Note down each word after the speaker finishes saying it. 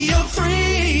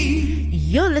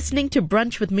listening to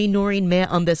Brunch with me, Noreen Mayer,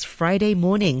 on this Friday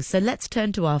morning. So let's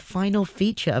turn to our final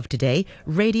feature of today,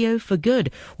 Radio for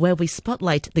Good, where we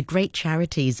spotlight the great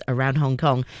charities around Hong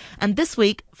Kong. And this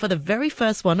week, for the very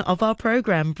first one of our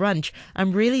program, Brunch,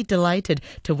 I'm really delighted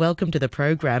to welcome to the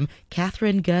program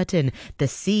Catherine Gurtin, the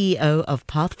CEO of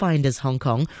Pathfinders Hong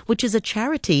Kong, which is a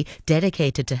charity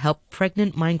dedicated to help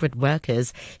pregnant migrant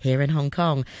workers here in Hong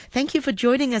Kong. Thank you for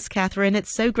joining us, Catherine.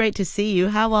 It's so great to see you.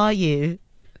 How are you?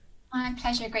 My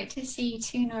pleasure. Great to see you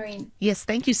too, Noreen. Yes,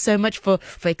 thank you so much for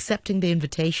accepting the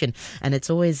invitation. And it's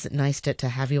always nice to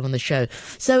have you on the show.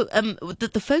 So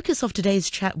the focus of today's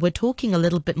chat, we're talking a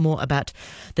little bit more about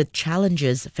the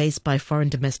challenges faced by foreign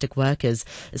domestic workers,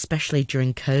 especially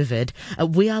during COVID.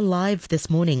 We are live this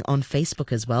morning on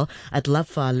Facebook as well. I'd love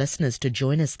for our listeners to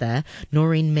join us there.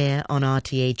 Noreen Mayer on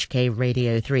RTHK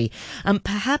Radio 3.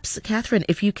 Perhaps, Catherine,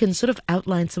 if you can sort of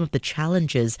outline some of the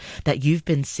challenges that you've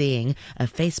been seeing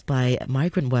faced by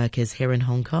migrant workers here in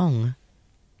Hong Kong.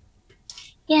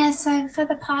 Yeah, so for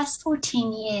the past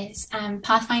 14 years,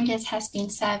 Pathfinders has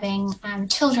been serving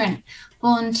children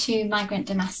born to migrant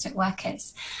domestic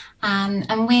workers.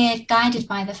 And we're guided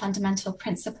by the fundamental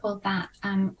principle that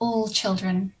all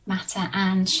children matter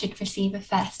and should receive a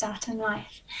fair start in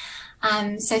life.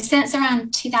 So since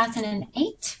around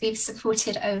 2008, we've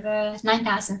supported over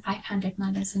 9,500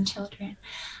 mothers and children.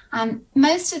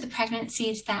 Most of the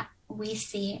pregnancies that we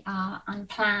see are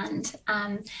unplanned.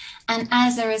 And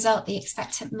as a result, the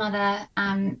expectant mother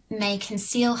may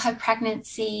conceal her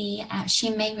pregnancy, she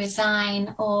may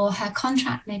resign, or her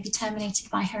contract may be terminated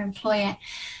by her employer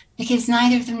because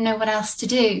neither of them know what else to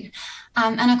do.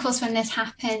 And of course, when this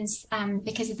happens,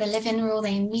 because of the live-in rule,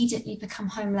 they immediately become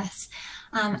homeless.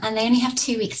 And they only have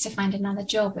 2 weeks to find another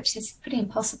job, which is pretty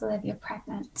impossible if you're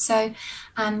pregnant. So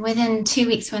within 2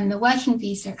 weeks, when the working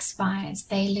visa expires,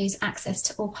 they lose access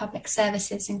to all public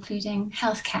services, including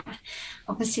healthcare.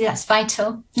 Obviously, that's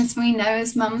vital, as we know,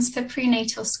 as mums, for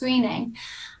prenatal screening.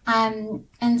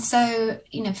 And so,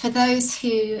 for those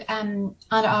who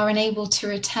are unable to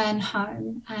return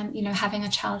home, having a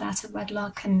child out of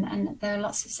wedlock, and there are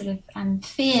lots of sort of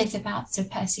fears about sort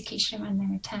of persecution when they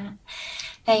return,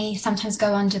 they sometimes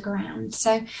go underground.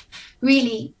 So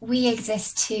really, we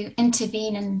exist to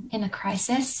intervene in a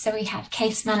crisis. So we have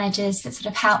case managers that sort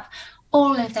of help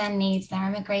all of their needs, their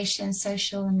immigration,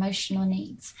 social, emotional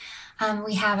needs.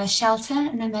 We have a shelter,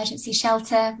 an emergency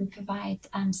shelter. We provide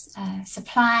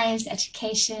supplies,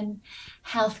 education,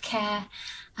 healthcare.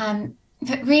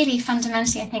 But really,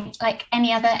 fundamentally, I think, like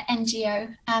any other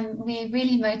NGO, we're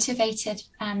really motivated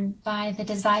by the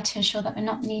desire to ensure that we're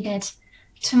not needed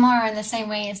tomorrow in the same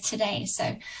way as today.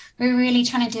 So we're really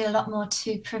trying to do a lot more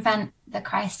to prevent the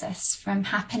crisis from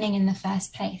happening in the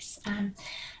first place.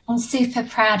 I'm super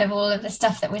proud of all of the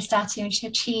stuff that we're starting to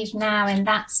achieve now in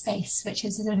that space, which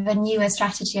is sort of a newer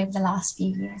strategy over the last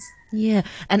few years. Yeah,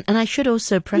 and I should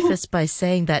also preface by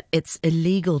saying that it's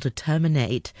illegal to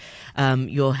terminate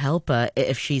your helper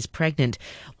if she's pregnant.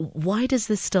 Why does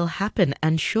this still happen?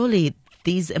 And surely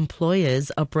these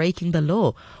employers are breaking the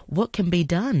law. What can be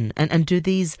done? And do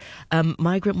these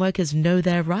migrant workers know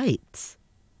their rights?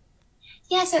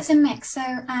 Yeah, so it's a mix. So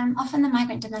often the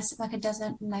migrant domestic worker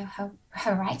doesn't know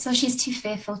her rights, or she's too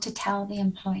fearful to tell the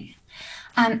employer.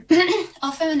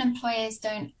 Often employers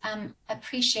don't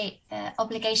appreciate the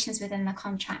obligations within the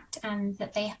contract and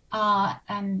that they are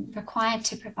required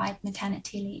to provide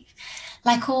maternity leave.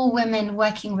 Like all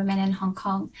working women in Hong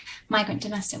Kong, migrant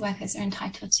domestic workers are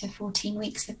entitled to 14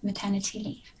 weeks of maternity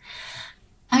leave.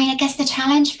 I mean, I guess the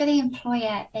challenge for the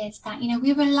employer is that,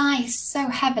 we rely so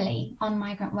heavily on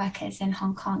migrant workers in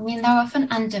Hong Kong. I mean, they're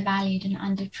often undervalued and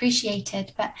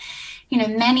underappreciated, but,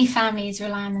 many families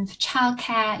rely on them for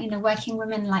childcare, working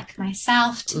women like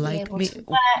myself to be able to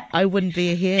work. I wouldn't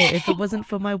be here if it wasn't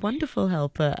for my wonderful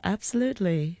helper.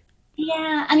 Absolutely.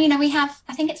 Yeah, and we have,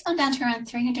 I think it's gone down to around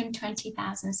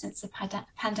 320,000 since the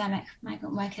pandemic,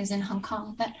 migrant workers in Hong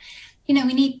Kong. But,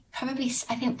 we need probably,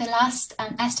 I think the last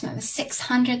estimate was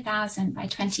 600,000 by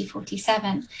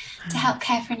 2047 to help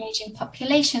care for an aging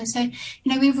population. So,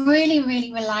 we really,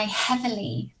 really rely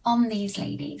heavily on these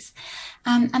ladies.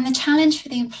 And the challenge for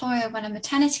the employer when a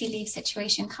maternity leave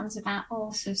situation comes about,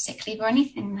 or sort of sick leave or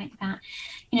anything like that,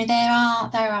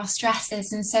 there are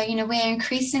stresses. And so, we're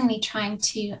increasingly trying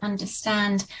to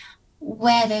understand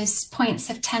where those points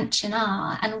of tension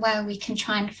are and where we can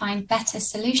try and find better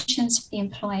solutions for the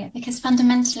employer. Because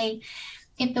fundamentally,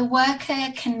 if the worker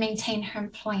can maintain her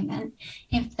employment,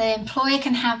 if the employer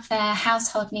can have their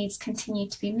household needs continue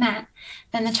to be met,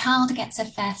 then the child gets a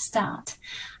fair start.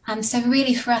 So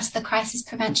really for us, the crisis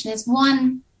prevention is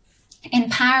one,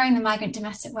 empowering the migrant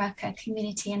domestic worker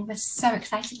community. And we're so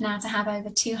excited now to have over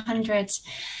 200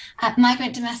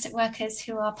 migrant domestic workers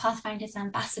who are Pathfinders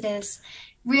ambassadors,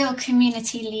 real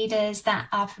community leaders that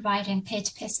are providing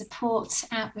peer-to-peer support,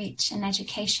 outreach and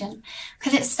education,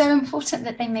 because it's so important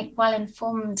that they make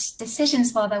well-informed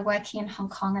decisions while they're working in Hong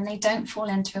Kong and they don't fall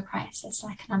into a crisis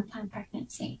like an unplanned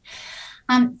pregnancy.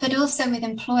 But also with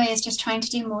employers just trying to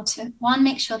do more to, one,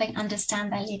 make sure they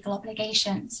understand their legal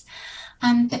obligations,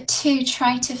 but two,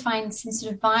 try to find some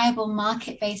sort of viable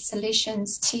market-based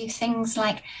solutions to things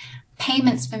like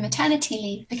payments for maternity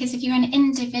leave. Because if you're an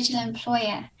individual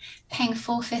employer paying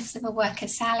 4/5 of a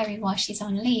worker's salary while she's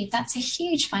on leave, that's a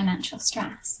huge financial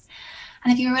stress.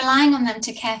 And if you're relying on them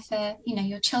to care for,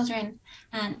 your children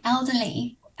and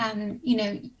elderly,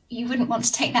 you wouldn't want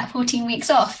to take that 14 weeks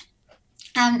off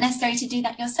necessary to do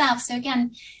that yourself. So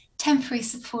again, temporary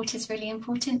support is really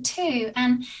important too.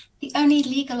 And the only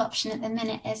legal option at the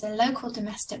minute is a local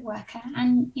domestic worker.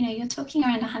 And, you're talking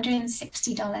around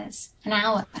 $160 an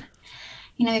hour.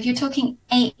 If you're talking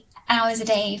 8 hours a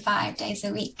day, 5 days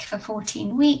a week for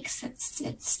 14 weeks, it's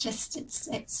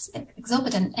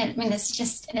exorbitant. I mean, it's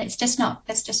just not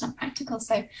practical.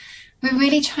 So we're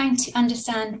really trying to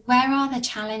understand where are the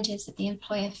challenges that the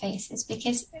employer faces,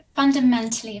 because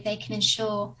fundamentally, if they can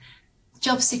ensure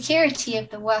job security of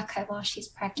the worker while she's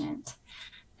pregnant,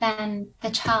 then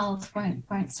the child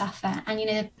won't suffer.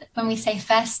 And when we say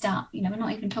first start, we're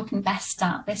not even talking best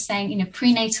start. We're saying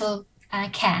prenatal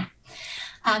care.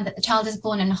 That the child is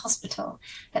born in a hospital,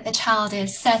 that the child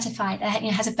is certified,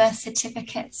 has a birth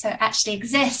certificate, so it actually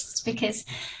exists. Because,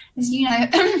 as you know,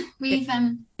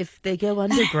 if they go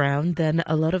underground, then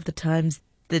a lot of the times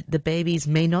the babies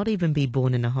may not even be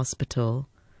born in a hospital.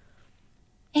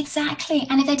 Exactly.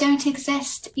 And if they don't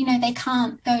exist, they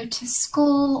can't go to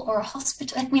school or a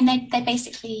hospital. I mean, they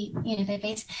basically,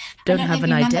 don't have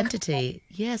an identity.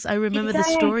 Yes, I remember the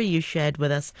story you shared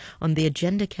with us on the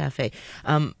Agenda Cafe.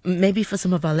 Maybe for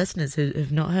some of our listeners who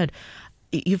have not heard,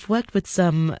 you've worked with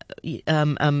some,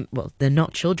 well, they're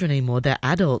not children anymore, they're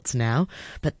adults now,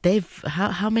 but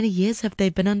how many years have they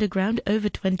been underground? Over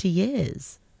 20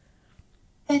 years.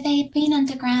 So they've been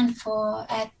underground for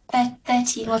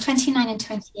 29 and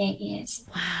 28 years.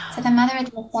 Wow. So the mother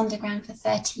had lived underground for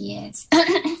 30 years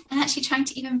and actually trying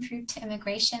to even prove to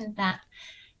immigration that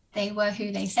they were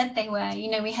who they said they were.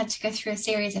 We had to go through a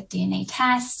series of DNA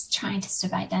tests, trying to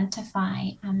sort of identify.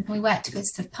 We worked with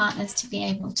sort of partners to be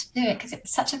able to do it because it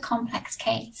was such a complex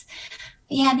case.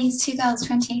 But yeah, these two girls,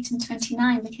 28 and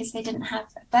 29, because they didn't have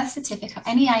a birth certificate or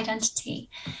any identity.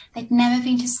 They'd never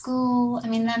been to school. I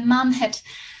mean, their mum had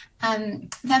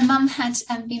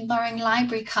been borrowing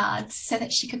library cards so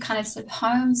that she could kind of sort of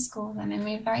homeschool them. And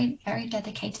we were very, very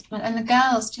dedicated. And the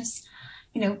girls just,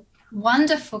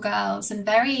 wonderful girls and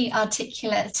very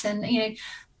articulate, and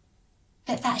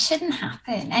that shouldn't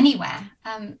happen anywhere,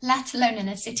 let alone in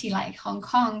a city like Hong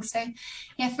Kong. So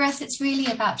yeah, for us it's really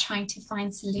about trying to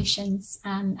find solutions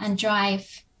and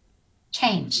drive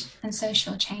change and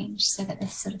social change so that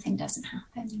this sort of thing doesn't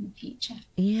happen in the future.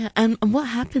 Yeah, and what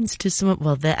happens to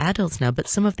they're adults now, but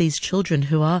some of these children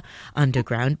who are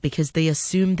underground because they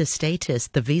assume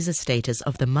the visa status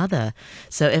of the mother.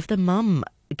 So if the mum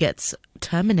gets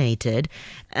terminated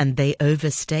and they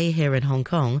overstay here in Hong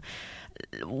Kong,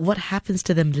 what happens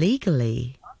to them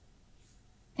legally?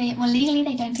 Legally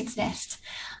they don't exist.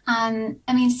 I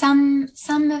mean,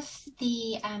 some of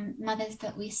the mothers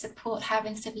that we support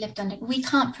having sort of lived under, we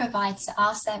can't provide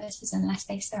our services unless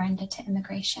they surrender to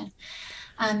immigration.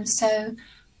 So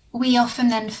we often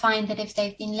then find that if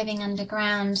they've been living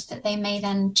underground, that they may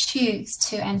then choose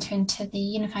to enter into the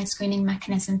unified screening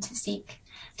mechanism to seek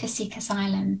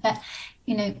asylum. But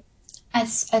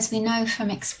as we know from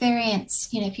experience,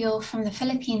 if you're from the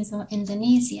Philippines or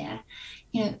Indonesia,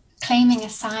 claiming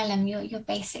asylum, you're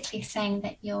basically saying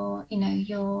that you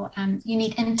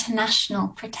need international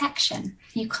protection.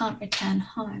 You can't return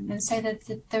home. And so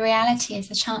the reality is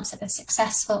the chance of a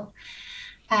successful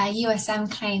USM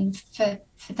claim for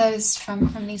those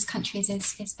from these countries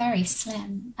is very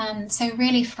slim. So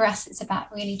really for us, it's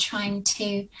about really trying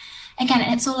to, again,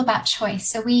 it's all about choice.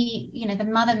 So the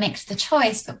mother makes the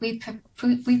choice, but we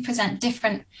present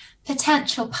different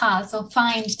potential paths or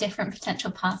find different potential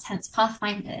paths, hence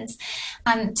Pathfinders,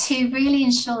 to really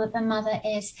ensure that the mother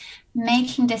is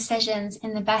making decisions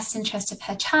in the best interest of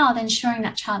her child, ensuring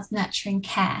that child's nurturing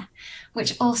care,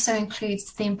 which also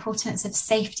includes the importance of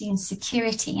safety and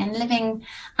security. And living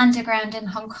underground in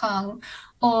Hong Kong,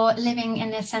 or living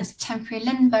in a sense of temporary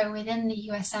limbo within the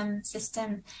USM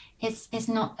system is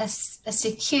not a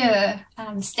secure,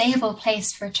 stable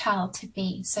place for a child to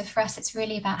be. So for us, it's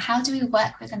really about how do we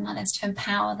work with the mothers to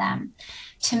empower them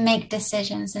to make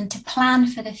decisions and to plan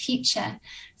for the future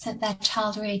so that their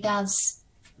child really does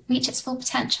reach its full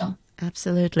potential.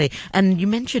 Absolutely. And you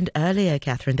mentioned earlier,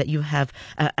 Catherine, that you have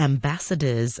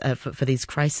ambassadors for these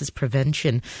crisis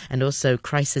prevention and also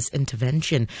crisis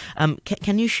intervention.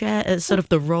 Can you share sort of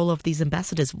the role of these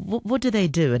ambassadors? What do they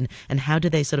do, and how do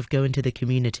they sort of go into the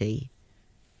community?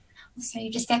 So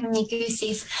you're just giving me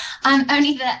goosies.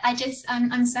 Only that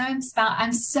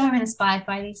I'm so inspired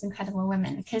by these incredible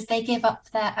women because they give up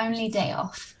their only day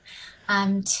off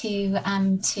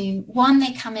to one,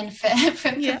 they come in for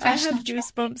Yeah, I professional have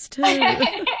goosebumps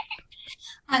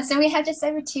too. so we have just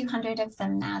over 200 of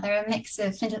them now. They're a mix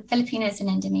of Filipinos and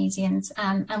Indonesians,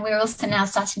 and we're also now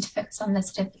starting to focus on the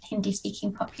sort of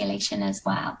Hindi-speaking population as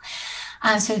well,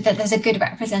 so that there's a good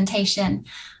representation.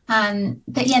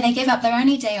 But yeah, they give up their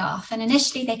only day off, and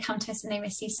initially they come to us and they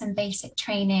receive some basic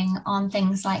training on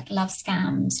things like love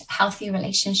scams, healthy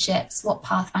relationships, what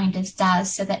Pathfinders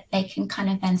does, so that they can kind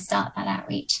of then start that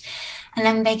outreach. And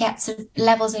then they get some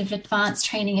levels of advanced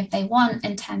training if they want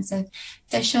in terms of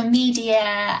social media,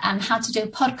 how to do a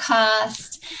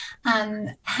podcast,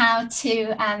 how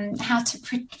to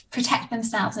protect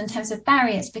themselves in terms of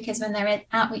barriers, because when they're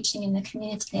outreaching in the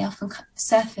community, they often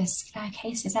surface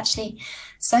cases. Actually,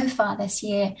 so far this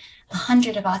year,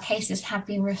 100 of our cases have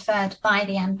been referred by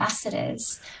the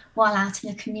ambassadors while out in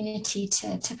the community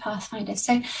to Pathfinders.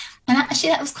 So, and actually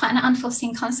that was quite an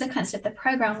unforeseen consequence of the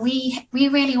program. We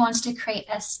really wanted to create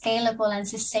a scalable and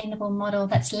sustainable model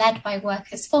that's led by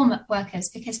workers, for workers,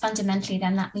 because fundamentally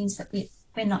then that means that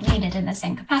we're not needed in the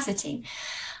same capacity.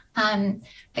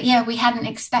 But yeah, we hadn't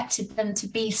expected them to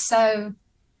be so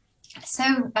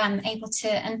able to,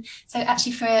 and so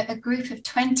actually for a group of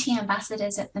 20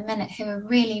 ambassadors at the minute who are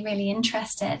really, really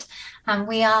interested,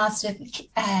 we are sort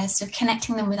of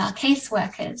connecting them with our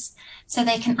caseworkers so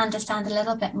they can understand a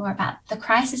little bit more about the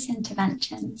crisis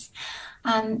interventions.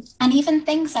 And even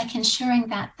things like ensuring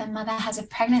that the mother has a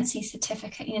pregnancy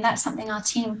certificate. You know, that's something our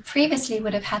team previously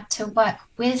would have had to work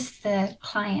with the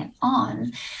client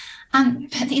on.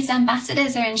 But these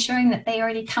ambassadors are ensuring that they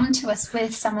already come to us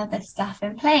with some of this stuff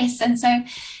in place. And so, you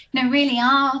know, really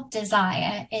our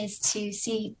desire is to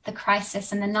see the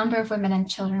crisis and the number of women and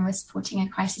children we're supporting in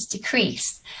crisis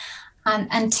decrease.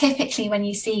 And typically when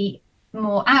you see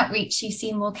more outreach, you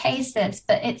see more cases,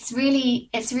 but it's really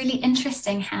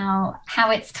interesting how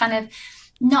it's kind of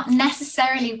not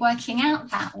necessarily working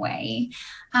out that way,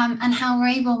 and how we're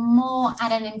able more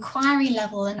at an inquiry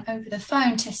level and over the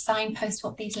phone to signpost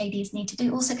what these ladies need to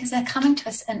do, also because they're coming to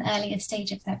us at an earlier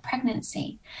stage of their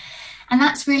pregnancy. And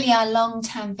that's really our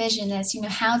long-term vision is, you know,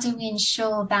 how do we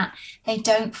ensure that they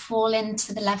don't fall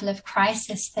into the level of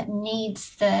crisis that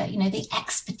needs the, you know, the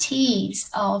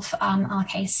expertise of our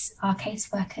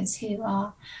caseworkers who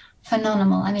are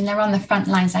phenomenal. I mean, they're on the front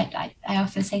lines. I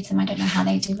often say to them, I don't know how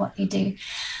they do what they do.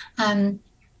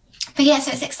 But yeah,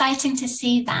 so it's exciting to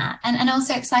see that, and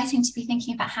also exciting to be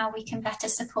thinking about how we can better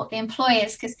support the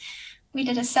employers, because we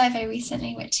did a survey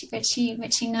recently, which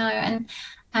you know,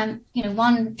 and you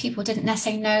know, people didn't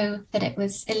necessarily know that it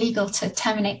was illegal to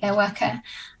terminate their worker,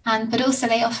 but also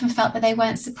they often felt that they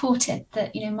weren't supported.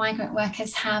 That, you know, migrant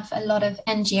workers have a lot of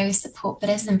NGO support, but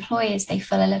as employers, they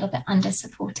feel a little bit under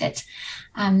supported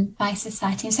by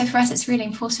society. And so for us, it's really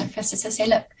important for us to say,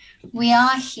 look, we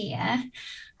are here.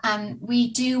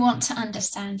 We do want to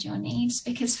understand your needs,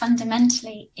 because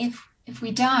fundamentally, if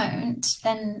we don't,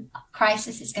 then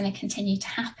crisis is going to continue to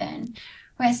happen.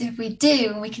 Whereas if we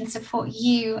do, we can support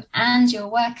you and your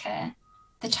worker,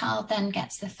 the child then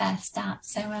gets the first start.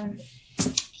 So,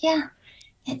 yeah,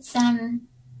 it's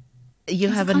You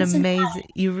have an amazing,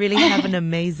 you really have an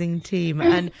amazing team,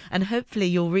 and hopefully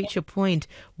you'll reach a point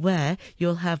where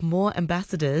you'll have more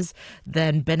ambassadors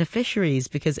than beneficiaries,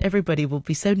 because everybody will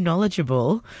be so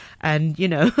knowledgeable, and you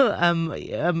know,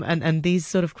 and these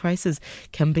sort of crises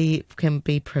can be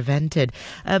prevented.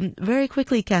 Very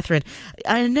quickly, Catherine,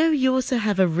 I know you also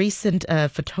have a recent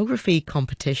photography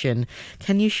competition.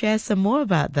 Can you share some more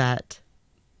about that?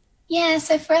 Yeah,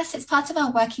 so for us, it's part of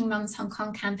our Working Mums Hong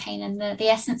Kong campaign. And the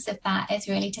essence of that is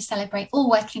really to celebrate all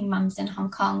working mums in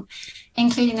Hong Kong,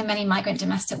 including the many migrant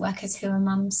domestic workers who are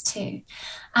mums too.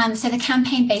 So the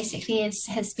campaign basically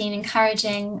has been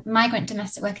encouraging migrant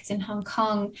domestic workers in Hong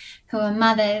Kong who are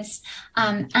mothers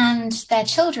and their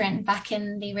children back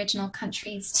in the original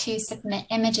countries to submit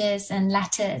images and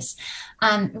letters,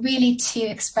 really to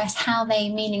express how they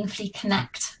meaningfully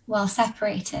connect while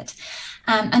separated.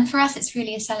 And for us, it's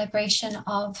really a celebration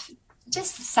of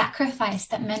just the sacrifice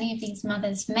that many of these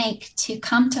mothers make to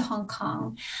come to Hong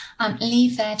Kong,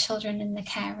 leave their children in the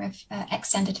care of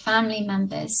extended family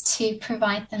members to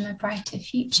provide them a brighter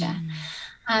future.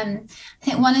 I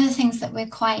think one of the things that we're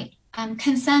quite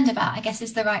concerned about, I guess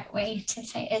is the right way to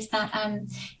say, is that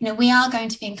we are going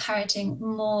to be encouraging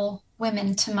more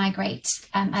women to migrate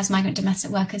as migrant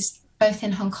domestic workers, both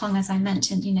in Hong Kong, as I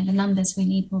mentioned. The numbers we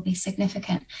need will be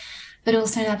significant, but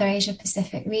also in other Asia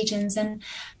Pacific regions. And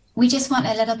we just want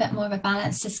a little bit more of a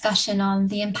balanced discussion on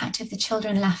the impact of the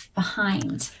children left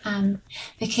behind,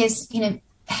 because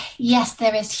yes,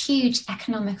 there is huge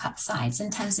economic upsides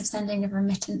in terms of sending of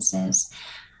remittances.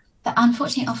 But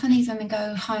unfortunately, often these women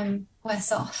go home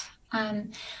worse off.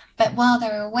 But while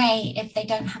they're away, if they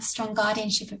don't have strong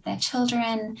guardianship of their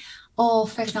children, or,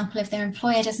 for example, if their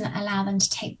employer doesn't allow them to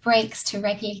take breaks to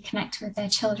regularly connect with their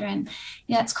children,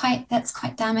 that's quite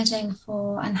damaging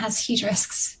and has huge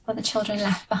risks for the children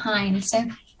left behind. So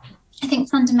I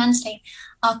think fundamentally,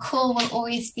 our core will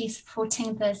always be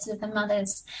supporting the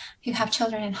mothers who have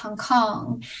children in Hong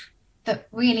Kong. But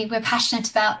really, we're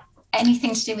passionate about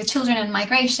anything to do with children and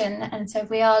migration, and so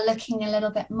we are looking a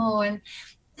little bit more. And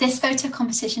this photo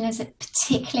competition is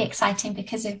particularly exciting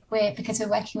because we're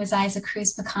working with Isa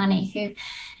Cruz Bacani, who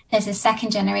is a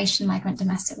second generation migrant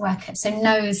domestic worker, so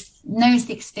knows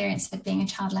the experience of being a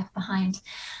child left behind,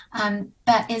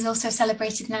 but is also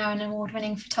celebrated now, an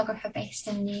award-winning photographer based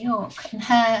in New York. And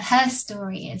her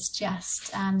story is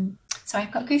just sorry,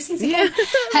 I've got goosies again.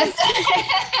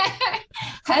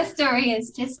 Her story is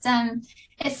just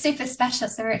it's super special,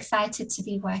 so we're excited to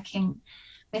be working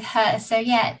with her. So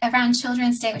yeah, around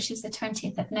Children's Day, which is the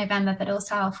 20th of November, but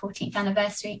also our 14th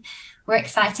anniversary, we're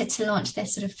excited to launch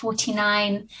this sort of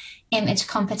 49 image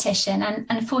competition.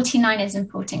 And 49 is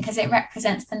important because it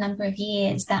represents the number of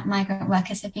years that migrant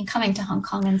workers have been coming to Hong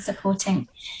Kong and supporting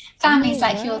families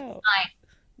like yours and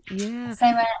mine. Yeah.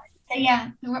 So yeah,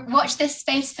 watch this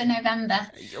space for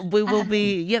November. We will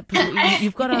be, yep,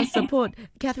 you've got our support.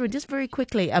 Catherine, just very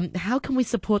quickly, how can we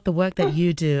support the work that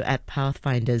you do at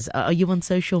Pathfinders? Are you on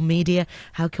social media?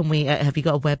 How can we, have you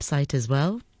got a website as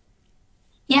well?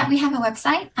 Yeah, we have a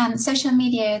website. Social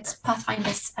media, it's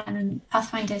Pathfinders,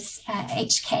 Pathfinders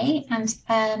HK.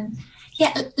 And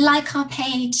like our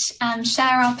page,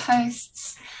 share our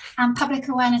posts. Public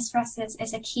awareness for us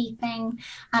is a key thing.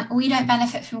 We don't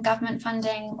benefit from government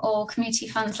funding or community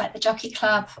funds like the Jockey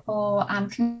Club or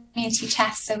community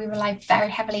chest, so we rely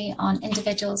very heavily on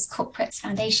individuals, corporates,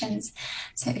 foundations.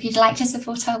 So if you'd like to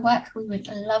support our work, we would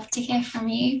love to hear from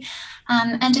you.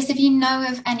 And just if you know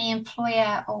of any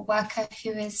employer or worker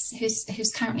who's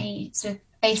currently sort of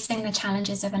facing the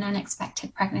challenges of an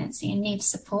unexpected pregnancy and needs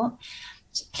support,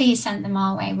 please send them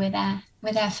our way.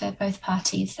 We're there for both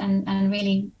parties and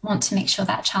really want to make sure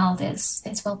that child is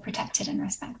well protected and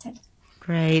respected.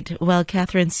 Great. Well,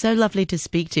 Catherine, so lovely to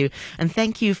speak to you. And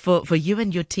thank you for you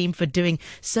and your team for doing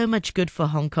so much good for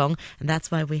Hong Kong. And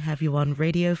that's why we have you on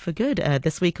Radio for Good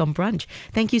this week on Brunch.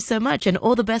 Thank you so much. And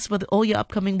all the best with all your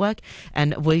upcoming work.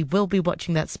 And we will be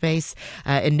watching that space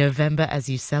in November as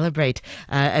you celebrate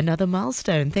another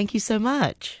milestone. Thank you so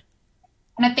much.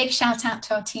 And a big shout out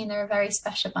to our team. They're a very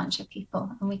special bunch of people,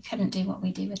 and we couldn't do what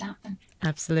we do without them.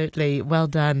 Absolutely. Well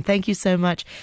done. Thank you so much.